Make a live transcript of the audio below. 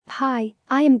Hi,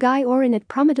 I am Guy Oren at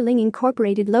Promodeling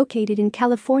Incorporated located in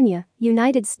California,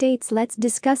 United States. Let's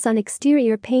discuss on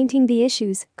exterior painting the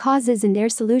issues, causes and their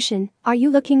solution. Are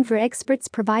you looking for experts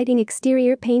providing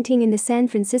exterior painting in the San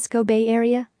Francisco Bay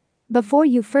Area? Before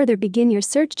you further begin your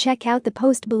search, check out the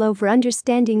post below for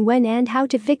understanding when and how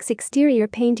to fix exterior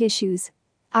paint issues.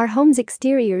 Our home's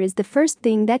exterior is the first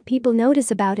thing that people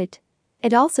notice about it.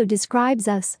 It also describes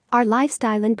us, our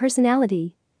lifestyle and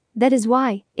personality. That is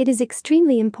why it is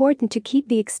extremely important to keep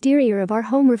the exterior of our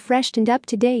home refreshed and up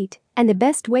to date, and the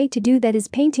best way to do that is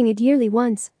painting it yearly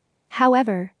once.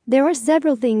 However, there are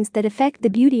several things that affect the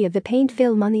beauty of the paint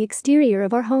film on the exterior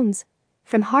of our homes.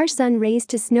 From harsh sun rays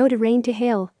to snow to rain to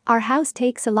hail, our house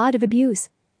takes a lot of abuse.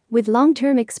 With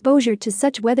long-term exposure to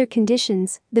such weather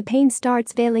conditions, the paint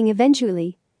starts failing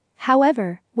eventually.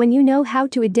 However, when you know how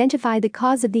to identify the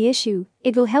cause of the issue,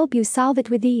 it will help you solve it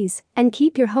with ease and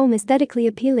keep your home aesthetically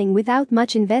appealing without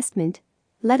much investment.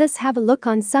 Let us have a look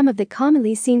on some of the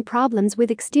commonly seen problems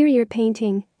with exterior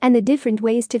painting and the different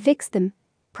ways to fix them.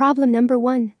 Problem number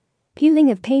 1. Peeling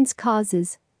of paint's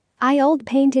causes. Old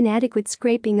paint. Inadequate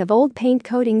scraping of old paint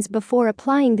coatings before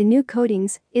applying the new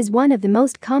coatings is one of the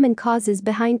most common causes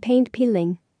behind paint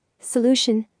peeling.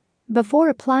 Solution: before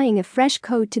applying a fresh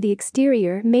coat to the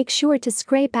exterior, make sure to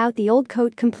scrape out the old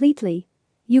coat completely.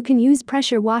 You can use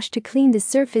pressure wash to clean the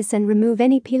surface and remove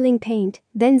any peeling paint,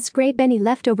 then scrape any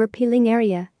leftover peeling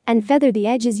area and feather the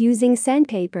edges using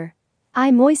sandpaper.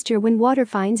 Moisture. When water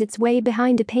finds its way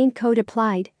behind a paint coat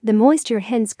applied, the moisture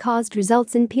hence caused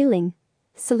results in peeling.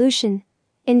 Solution: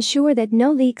 ensure that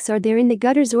no leaks are there in the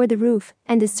gutters or the roof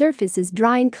and the surface is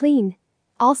dry and clean.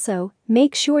 Also,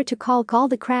 make sure to caulk all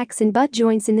the cracks and butt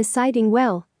joints in the siding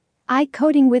well.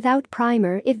 Coating without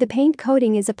primer. If the paint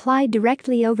coating is applied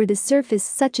directly over the surface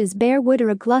such as bare wood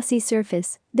or a glossy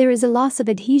surface, there is a loss of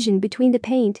adhesion between the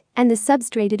paint and the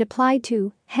substrate it applied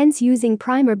to, hence using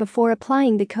primer before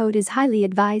applying the coat is highly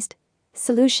advised.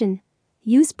 Solution: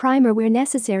 use primer where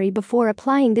necessary before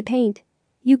applying the paint.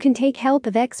 You can take help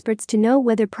of experts to know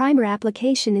whether primer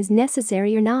application is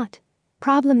necessary or not.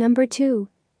 Problem number 2.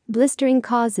 Blistering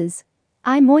causes.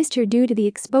 Moisture. Due to the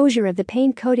exposure of the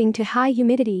paint coating to high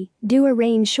humidity, dew or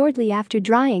rain shortly after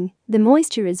drying, the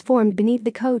moisture is formed beneath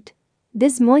the coat.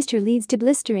 This moisture leads to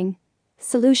blistering.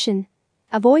 Solution: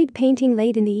 avoid painting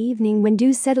late in the evening when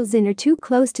dew settles in or too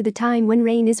close to the time when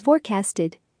rain is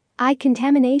forecasted.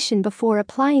 Contamination before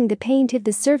applying the paint. If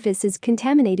the surface is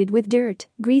contaminated with dirt,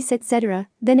 grease, etc.,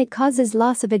 then it causes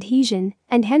loss of adhesion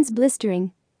and hence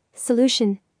blistering.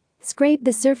 Solution: scrape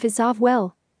the surface off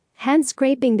well. Hand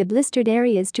scraping the blistered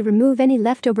areas to remove any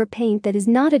leftover paint that is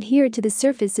not adhered to the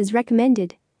surface is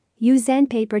recommended. Use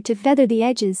sandpaper to feather the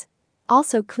edges.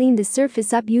 Also clean the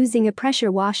surface up using a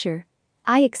pressure washer.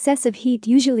 Excessive heat.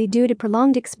 Usually due to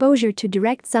prolonged exposure to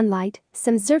direct sunlight,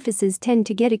 some surfaces tend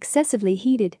to get excessively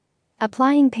heated.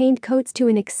 Applying paint coats to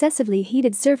an excessively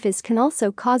heated surface can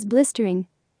also cause blistering.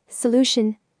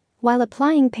 Solution: while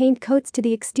applying paint coats to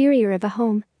the exterior of a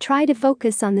home, try to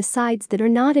focus on the sides that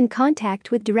are not in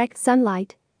contact with direct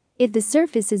sunlight. If the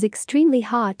surface is extremely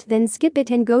hot, then skip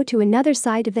it and go to another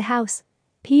side of the house.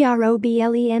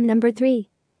 Problem number 3.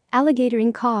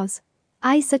 Alligatoring cause.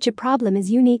 Such a problem is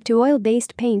unique to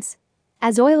oil-based paints.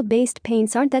 As oil-based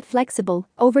paints aren't that flexible,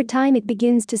 over time it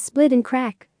begins to split and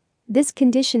crack. This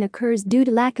condition occurs due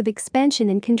to lack of expansion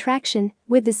and contraction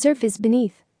with the surface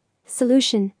beneath.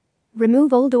 Solution: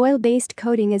 remove old oil-based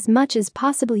coating as much as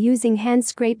possible using hand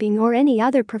scraping or any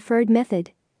other preferred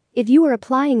method. If you are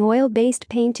applying oil-based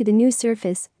paint to the new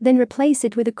surface, then replace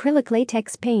it with acrylic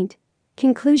latex paint.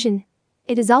 Conclusion: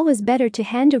 it is always better to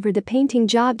hand over the painting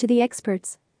job to the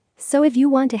experts. So if you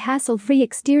want a hassle-free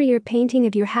exterior painting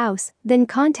of your house, then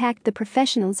contact the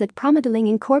professionals at Promodeling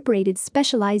Incorporated,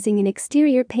 specializing in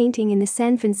exterior painting in the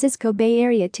San Francisco Bay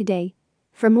Area today.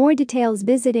 For more details,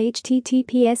 visit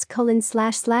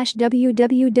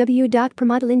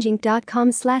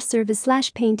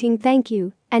https://www.promodelinginc.com/service/painting. Thank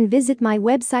you, and visit my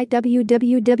website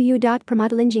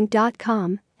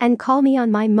www.promodelinginc.com and call me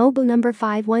on my mobile number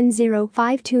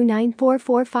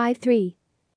 510-529-4453.